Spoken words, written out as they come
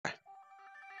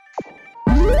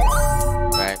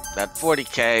that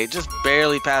 40k, just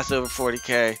barely passed over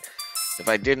 40k. If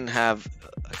I didn't have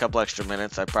a couple extra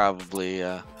minutes, I probably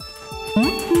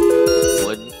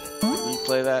wouldn't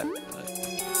replay that. But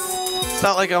it's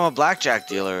not like I'm a blackjack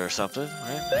dealer or something,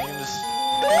 right? I can just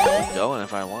keep going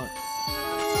if I want.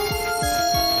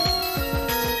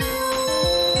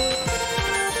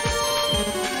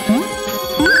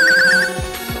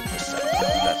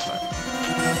 That's fine.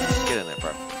 Get in there,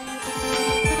 bro.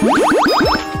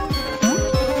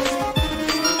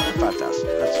 5,000.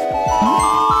 That's fine.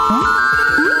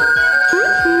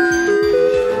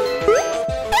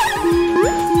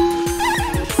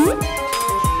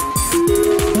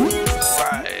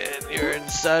 Brian, you're in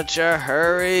such a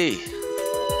hurry.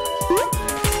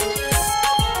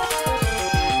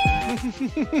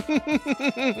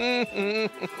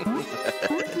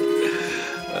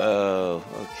 Oh,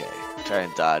 okay. Try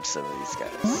and dodge some of these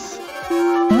guys.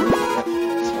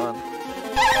 This one.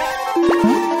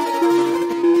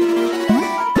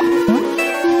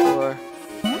 4.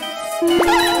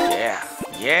 Yeah.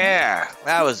 Yeah.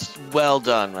 That was well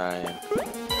done, Ryan.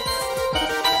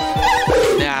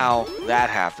 Now that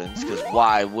happens, because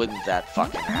why wouldn't that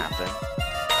fucking happen?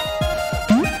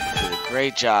 You did a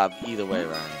great job either way,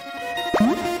 Ryan.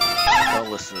 Don't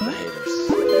listen to the haters.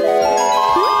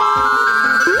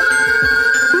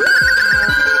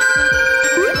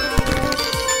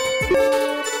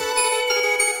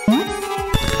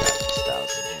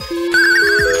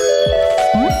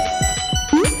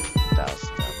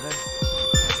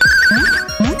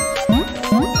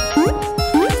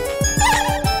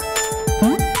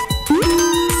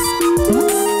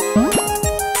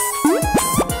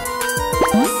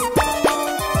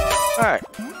 Alright,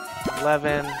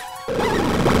 11.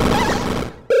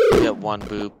 Get 1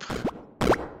 boop.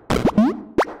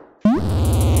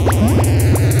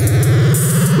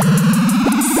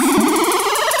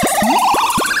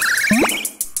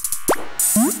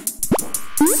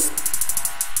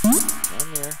 Come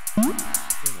here.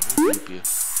 Boop you.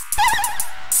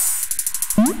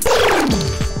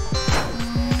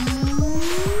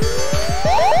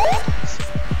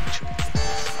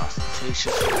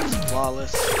 Ostentatious,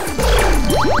 flawless.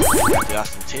 The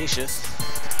ostentatious.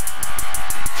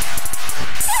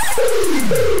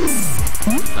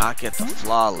 Not get the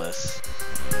flawless.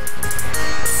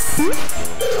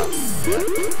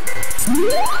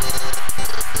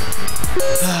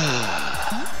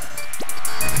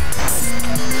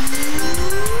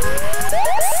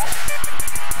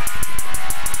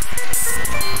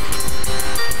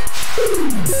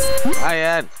 Hi,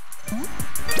 Ed.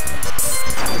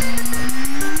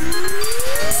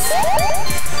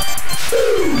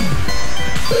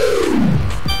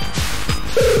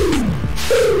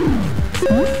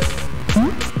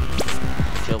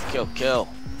 Kill, kill, kill.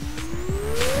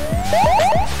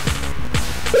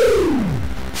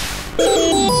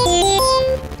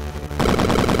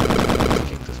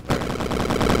 Kick this bird.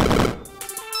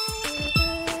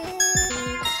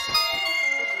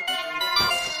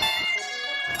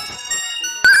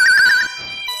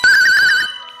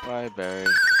 Bye, Barry.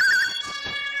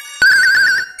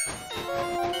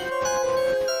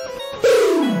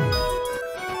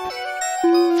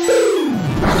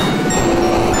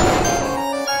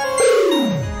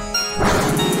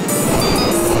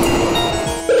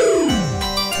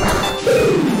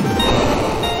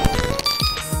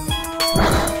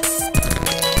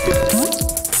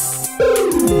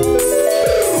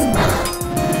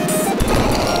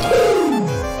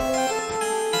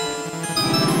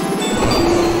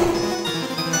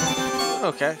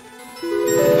 Okay.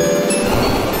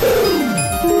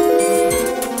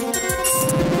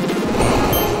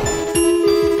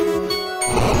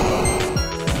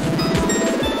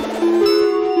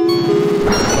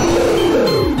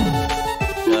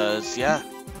 Yeah.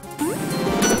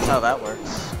 That's how that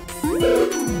works.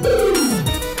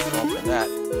 Open that.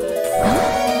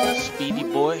 Speedy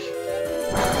boy.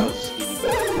 Oh, speedy boy.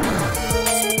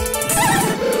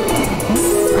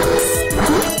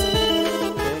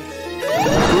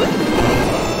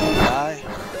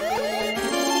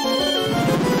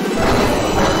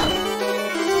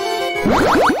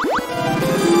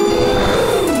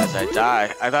 As I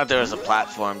die, I thought there was a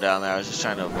platform down there. I was just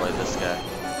trying to avoid this guy.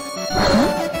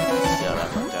 See how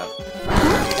that worked out.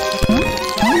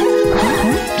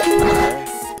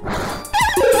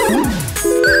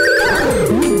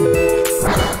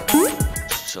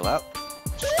 Just chill out.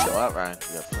 Just chill out, Ryan.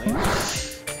 You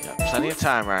got plenty of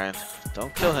time, Ryan.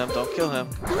 Don't kill him. Don't kill him.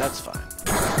 That's fine.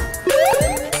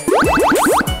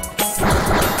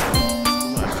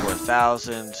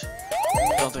 4,000.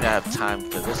 Don't think I have time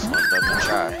for this one, but I'm gonna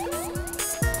try.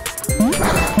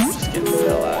 Just get the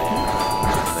hell out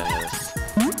of here.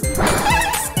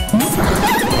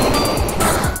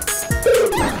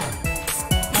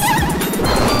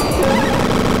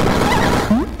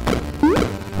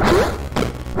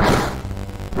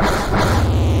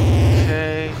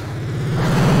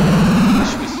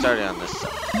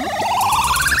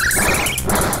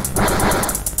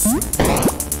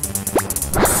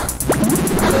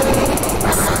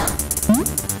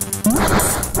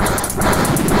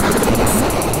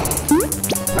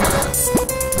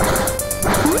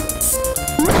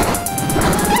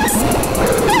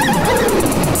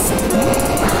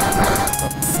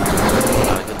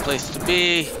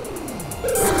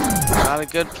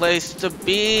 good place to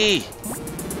be.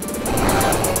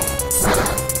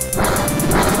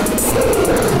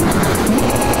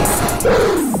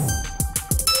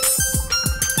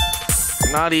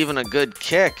 Not even a good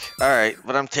kick. All right,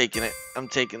 but I'm taking it. I'm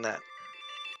taking that.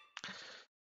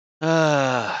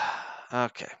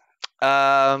 Okay.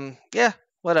 Yeah,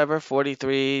 whatever.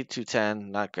 43,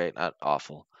 210. Not great, not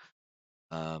awful.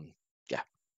 Yeah.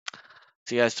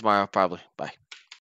 See you guys tomorrow, probably. Bye.